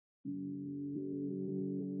Taylor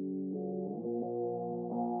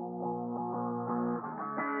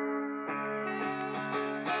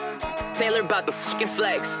about the fucking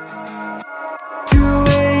flex. 2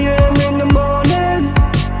 a.m. in the morning,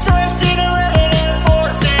 13, 11, and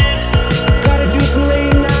 14. Gotta do some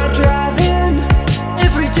late night driving.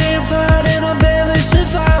 Every day I'm fighting, I'm barely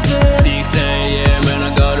surviving. 6 a.m. and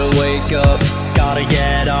I gotta wake up. Gotta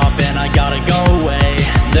get up and I gotta go away.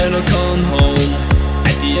 Then I come home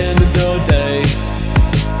at the end of the day.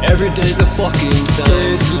 Every day's a fucking sign.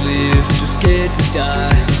 Scared to live, too scared to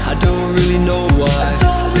die. I don't really know why.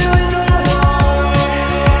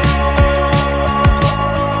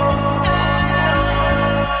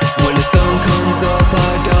 When the sun comes up,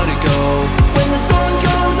 I gotta go. When the sun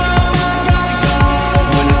comes up, I gotta go.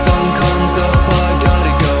 When the sun comes up, I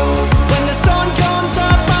gotta go. When the sun comes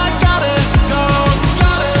up, I gotta go.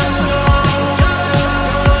 Gotta go.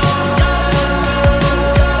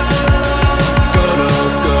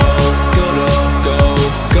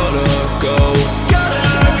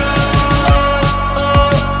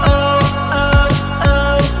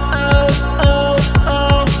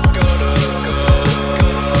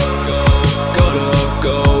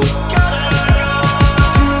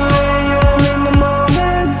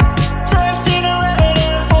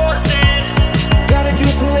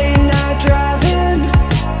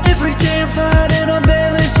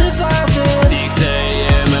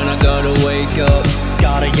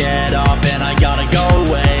 Gotta get up and I gotta go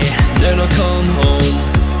away. Then I come home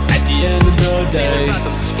at the end of the day.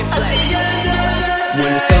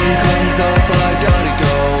 When the sun comes up, I gotta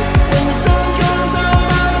go. When the sun comes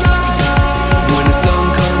up, I gotta go. When the sun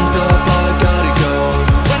comes up, I gotta go.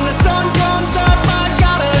 When the sun comes up, I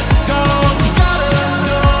gotta go.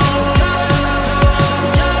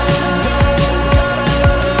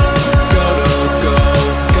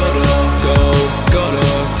 Gotta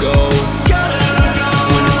go.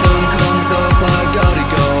 When the sun comes up, I gotta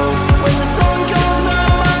go. When the sun comes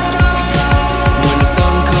up, I gotta go. When the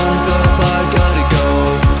sun comes up, I gotta go.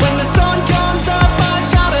 When the sun comes up, I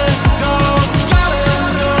gotta go. Gotta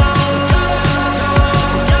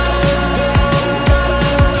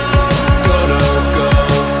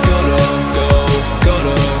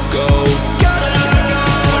go.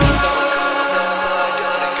 When the sun comes up, I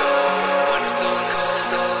gotta go. When the sun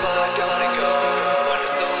comes up, I gotta go. When the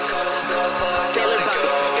sun comes up, I gotta go.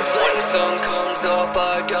 When the sun comes up,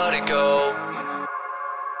 I gotta go.